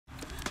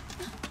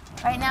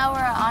Right now we're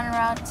on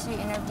route to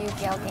interview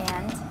Gale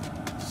Gand.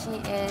 She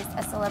is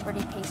a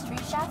celebrity pastry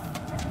chef,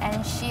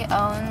 and she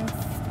owns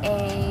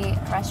a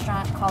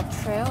restaurant called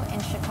True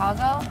in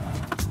Chicago.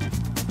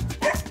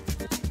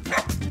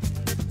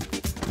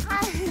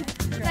 Hi,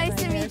 nice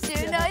to meet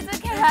you. No, it's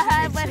okay.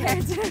 I have wet hair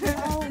too.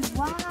 Oh,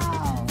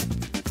 wow.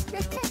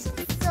 Your kitchen's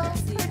so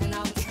pretty.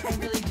 I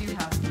really do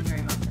have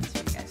blueberry muffins for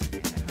you guys if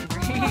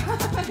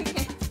you're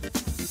hungry.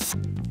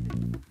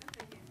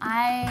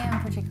 I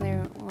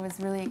was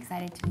really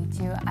excited to meet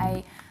you.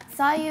 I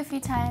saw you a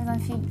few times on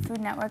Food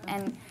Network,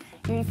 and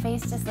your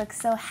face just looks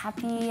so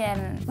happy,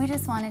 and we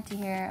just wanted to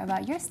hear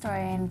about your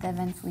story and the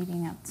events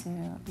leading up to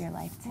your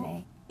life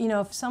today. You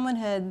know, if someone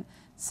had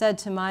said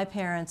to my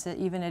parents,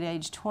 even at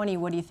age 20,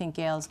 what do you think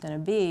Gale's going to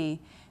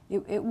be,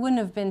 it wouldn't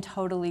have been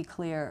totally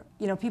clear.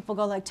 You know, people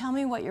go like, tell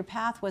me what your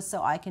path was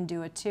so I can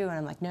do it too. And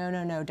I'm like, no,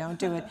 no, no, don't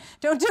do it.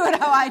 Don't do it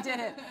how I did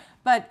it.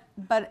 But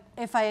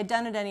if I had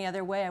done it any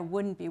other way, I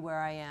wouldn't be where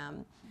I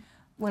am.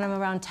 When I'm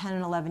around 10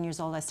 and 11 years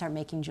old, I start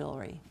making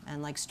jewelry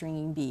and like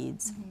stringing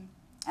beads.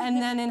 And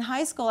then in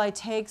high school, I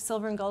take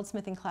silver and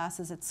goldsmithing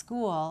classes at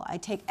school. I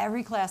take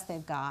every class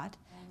they've got.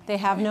 They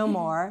have no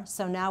more,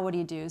 so now what do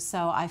you do?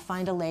 So I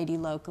find a lady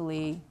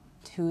locally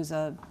who's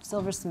a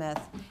silversmith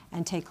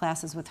and take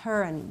classes with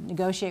her and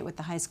negotiate with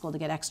the high school to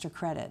get extra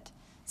credit.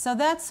 So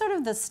that's sort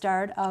of the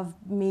start of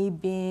me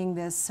being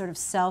this sort of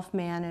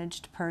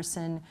self-managed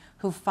person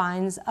who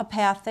finds a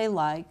path they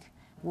like,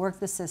 work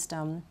the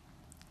system,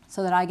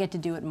 so that I get to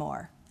do it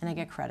more and I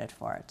get credit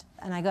for it.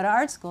 And I go to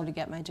art school to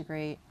get my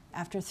degree.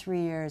 After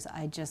 3 years,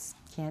 I just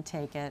can't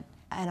take it,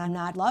 and I'm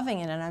not loving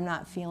it, and I'm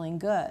not feeling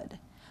good.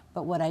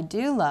 But what I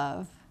do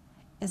love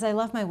is I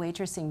love my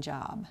waitressing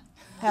job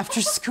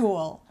after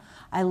school.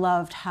 I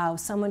loved how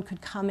someone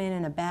could come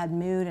in a bad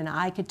mood, and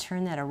I could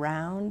turn that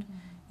around.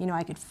 You know,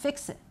 I could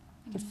fix it.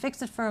 I could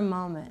fix it for a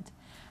moment.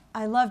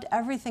 I loved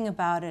everything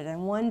about it,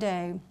 and one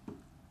day,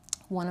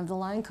 one of the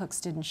line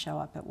cooks didn't show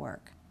up at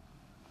work.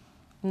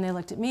 And they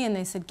looked at me and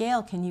they said,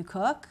 Gale, can you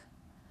cook?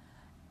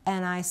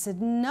 And I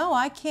said, no,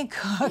 I can't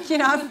cook. You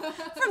know, I'm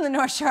from the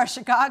North Shore of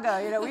Chicago.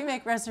 You know, we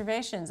make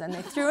reservations. And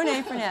they threw an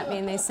apron at me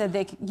and they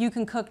said, you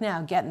can cook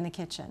now, get in the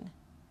kitchen.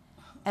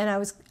 And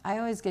I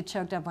always get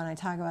choked up when I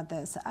talk about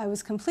this. I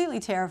was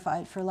completely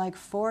terrified for like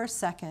 4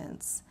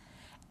 seconds.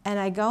 And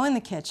I go in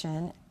the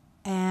kitchen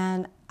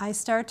and I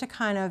start to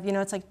kind of, you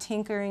know, it's like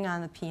tinkering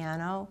on the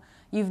piano.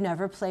 You've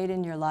never played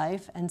in your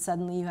life, and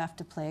suddenly you have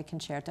to play a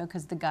concerto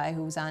because the guy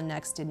who was on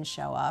next didn't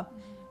show up.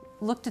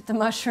 Looked at the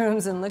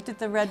mushrooms and looked at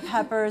the red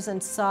peppers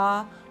and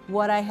saw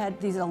what I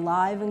had, these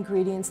alive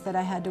ingredients that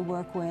I had to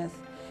work with.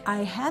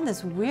 I had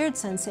this weird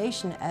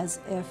sensation as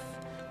if,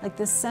 like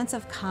this sense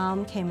of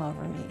calm came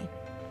over me,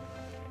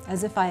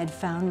 as if I had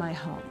found my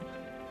home.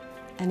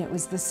 And it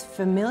was this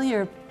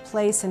familiar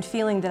place and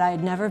feeling that I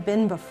had never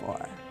been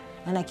before.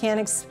 And I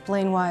can't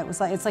explain why.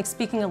 It's like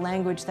speaking a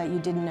language that you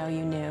didn't know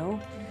you knew.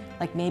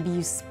 Like maybe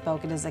you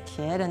spoke it as a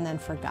kid and then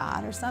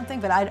forgot or something,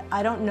 but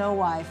I don't know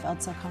why I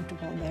felt so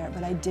comfortable there,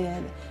 but I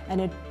did.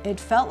 And it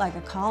felt like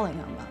a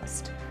calling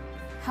almost.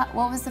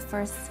 What was the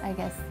first, I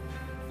guess,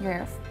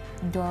 your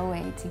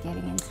doorway to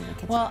getting into the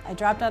kitchen? Well, I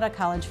dropped out of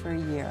college for a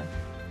year.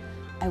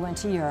 I went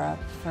to Europe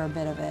for a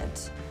bit of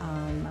it.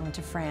 I went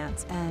to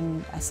France,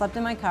 and I slept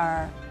in my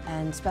car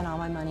and spent all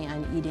my money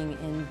on eating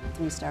in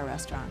 3-star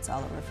restaurants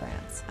all over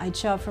France. I'd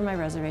show up for my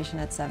reservation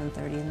at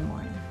 7:30 in the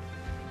morning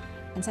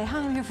and say, hi,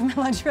 I'm here for my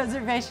lunch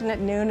reservation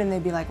at noon, and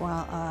they'd be like,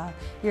 well,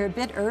 you're a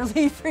bit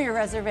early for your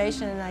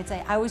reservation, and I'd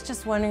say, I was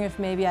just wondering if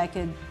maybe I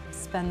could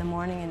spend the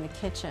morning in the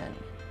kitchen.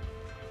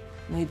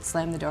 And they'd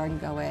slam the door and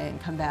go away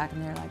and come back,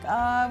 and they're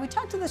like, we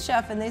talked to the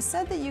chef, and they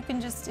said that you can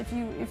just, if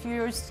you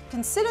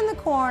can sit in the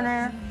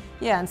corner,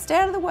 yeah, and stay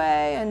out of the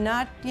way and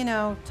not, you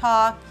know,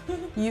 talk.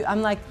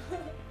 I'm like,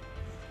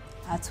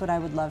 that's what I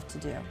would love to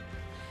do.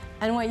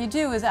 And what you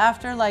do is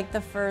after like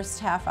the first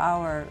half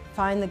hour,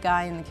 find the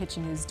guy in the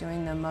kitchen who's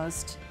doing the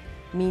most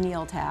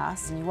menial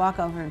tasks, and you walk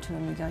over to him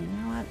and you go, you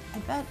know what, I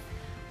bet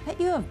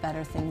you have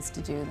better things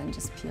to do than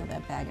just peel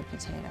that bag of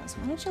potatoes.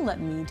 Why don't you let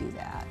me do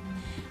that?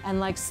 And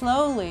like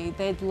slowly,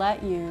 they'd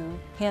let you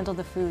handle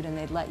the food and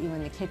they'd let you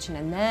in the kitchen,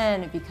 and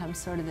then it becomes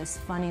sort of this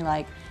funny,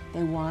 like,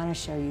 they want to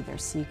show you their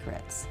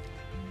secrets.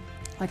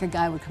 Like a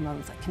guy would come over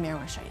and say, come here, I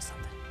want to show you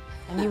something.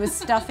 And he was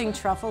stuffing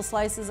truffle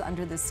slices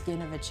under the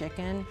skin of a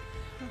chicken.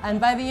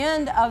 And by the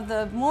end of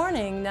the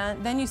morning,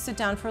 then you sit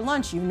down for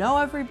lunch. You know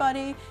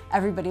everybody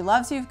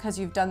loves you because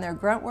you've done their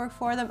grunt work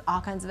for them, all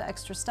kinds of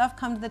extra stuff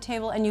come to the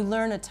table, and you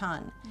learn a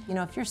ton. You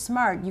know, if you're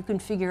smart, you can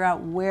figure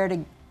out where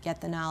to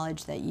get the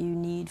knowledge that you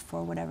need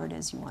for whatever it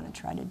is you want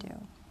to try to do.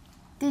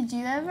 Did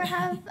you ever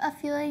have a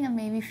feeling of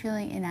maybe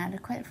feeling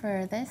inadequate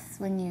for this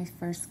when you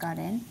first got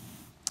in?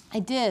 I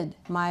did.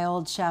 My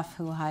old chef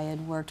who I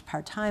had worked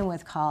part-time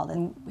with called,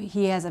 and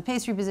he has a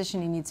pastry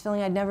position, he needs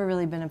filling. I'd never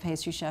really been a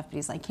pastry chef, but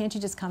he's like, can't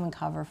you just come and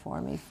cover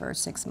for me for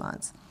 6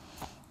 months?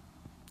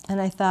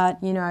 And I thought,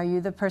 you know, are you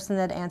the person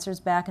that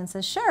answers back and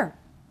says, sure,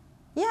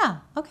 yeah,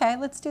 okay,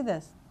 let's do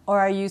this? Or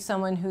are you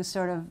someone who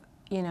sort of,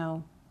 you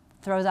know,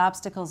 throws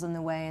obstacles in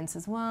the way and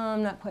says, well,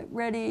 I'm not quite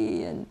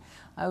ready, and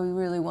I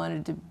really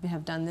wanted to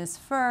have done this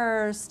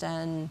first,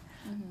 and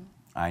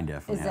I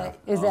definitely have.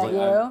 Is that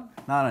you?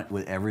 Not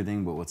with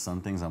everything, but with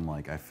some things, I'm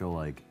like, I feel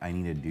like I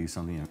need to do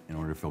something in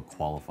order to feel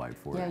qualified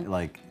for it.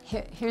 Like,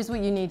 here's what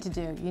you need to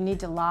do. You need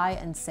to lie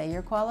and say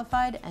you're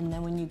qualified, and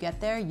then when you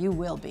get there, you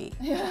will be.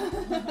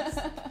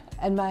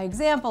 And my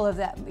example of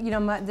that, you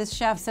know, this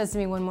chef says to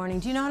me one morning,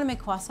 do you know how to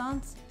make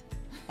croissants?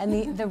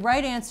 And the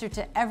right answer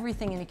to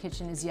everything in the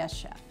kitchen is yes,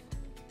 chef.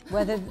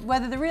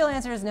 Whether the real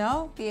answer is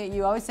no,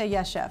 you always say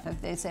yes, chef.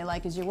 If they say,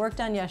 like, is your work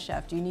done? Yes,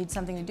 chef. Do you need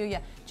something to do? Yeah.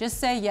 Just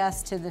say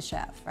yes to the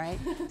chef, right?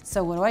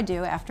 So what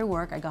do? After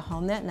work, I go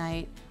home that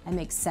night. I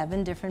make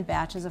 7 different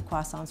batches of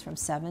croissants from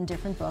 7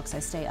 different books. I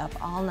stay up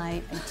all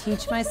night and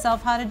teach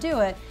myself how to do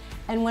it.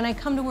 And when I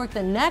come to work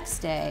the next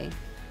day,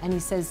 and he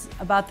says,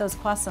 about those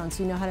croissants,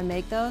 you know how to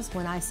make those?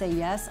 When I say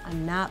yes,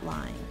 I'm not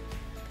lying,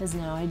 because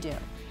now I do,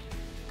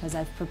 because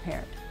I've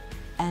prepared.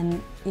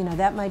 And you know,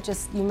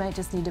 you might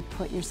just need to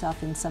put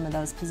yourself in some of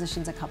those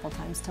positions a couple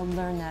times to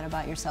learn that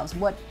about yourselves.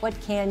 What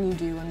can you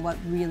do and what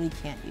really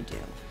can't you do?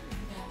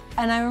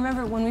 And I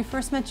remember when we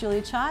first met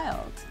Julia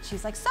Child,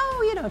 she's like, so,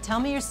 you know, tell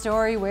me your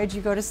story, where'd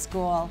you go to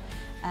school?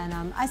 And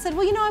I said,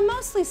 well, you know, I'm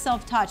mostly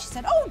self-taught. She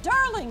said, oh,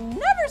 darling,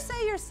 never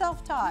say you're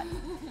self-taught.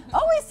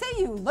 Always say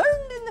you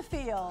learned in the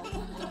field.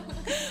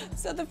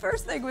 So the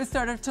first thing was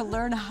sort of to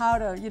learn how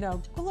to, you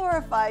know,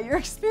 glorify your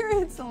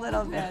experience a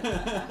little bit.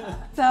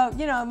 So,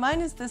 you know,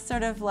 mine is this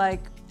sort of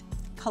like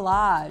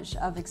collage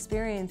of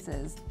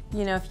experiences.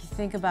 You know, if you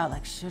think about,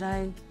 like, should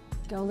I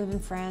go live in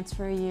France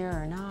for a year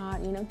or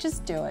not? You know,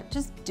 just do it.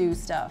 Just do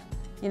stuff.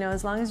 You know,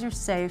 as long as you're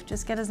safe,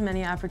 just get as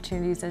many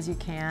opportunities as you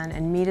can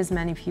and meet as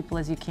many people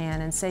as you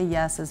can and say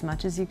yes as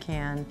much as you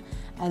can,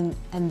 and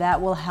that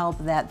will help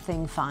that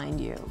thing find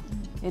you.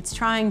 It's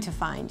trying to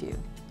find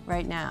you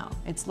right now.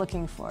 It's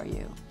looking for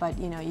you. But,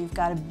 you know, you've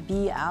got to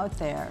be out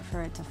there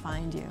for it to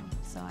find you.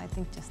 So I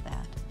think just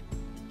that.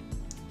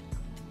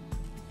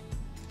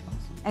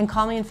 And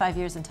call me in 5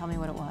 years and tell me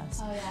what it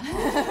was. Oh,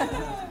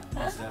 yeah.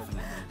 Most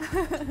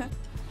definitely.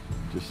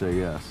 Just say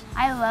yes.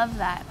 I love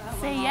that.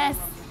 Say yes.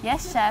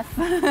 Yes, chef.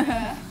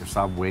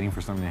 Stop waiting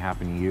for something to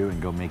happen to you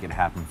and go make it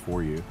happen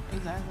for you.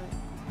 Exactly.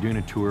 Doing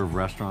a tour of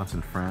restaurants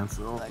in France.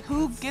 Like,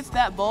 who gets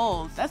that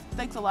bold? That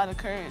takes a lot of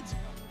courage.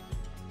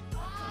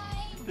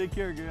 Take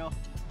care, Gale.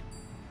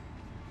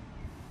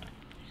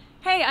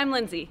 Hey, I'm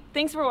Lindsay.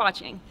 Thanks for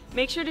watching.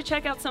 Make sure to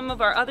check out some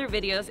of our other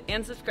videos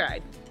and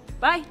subscribe.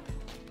 Bye!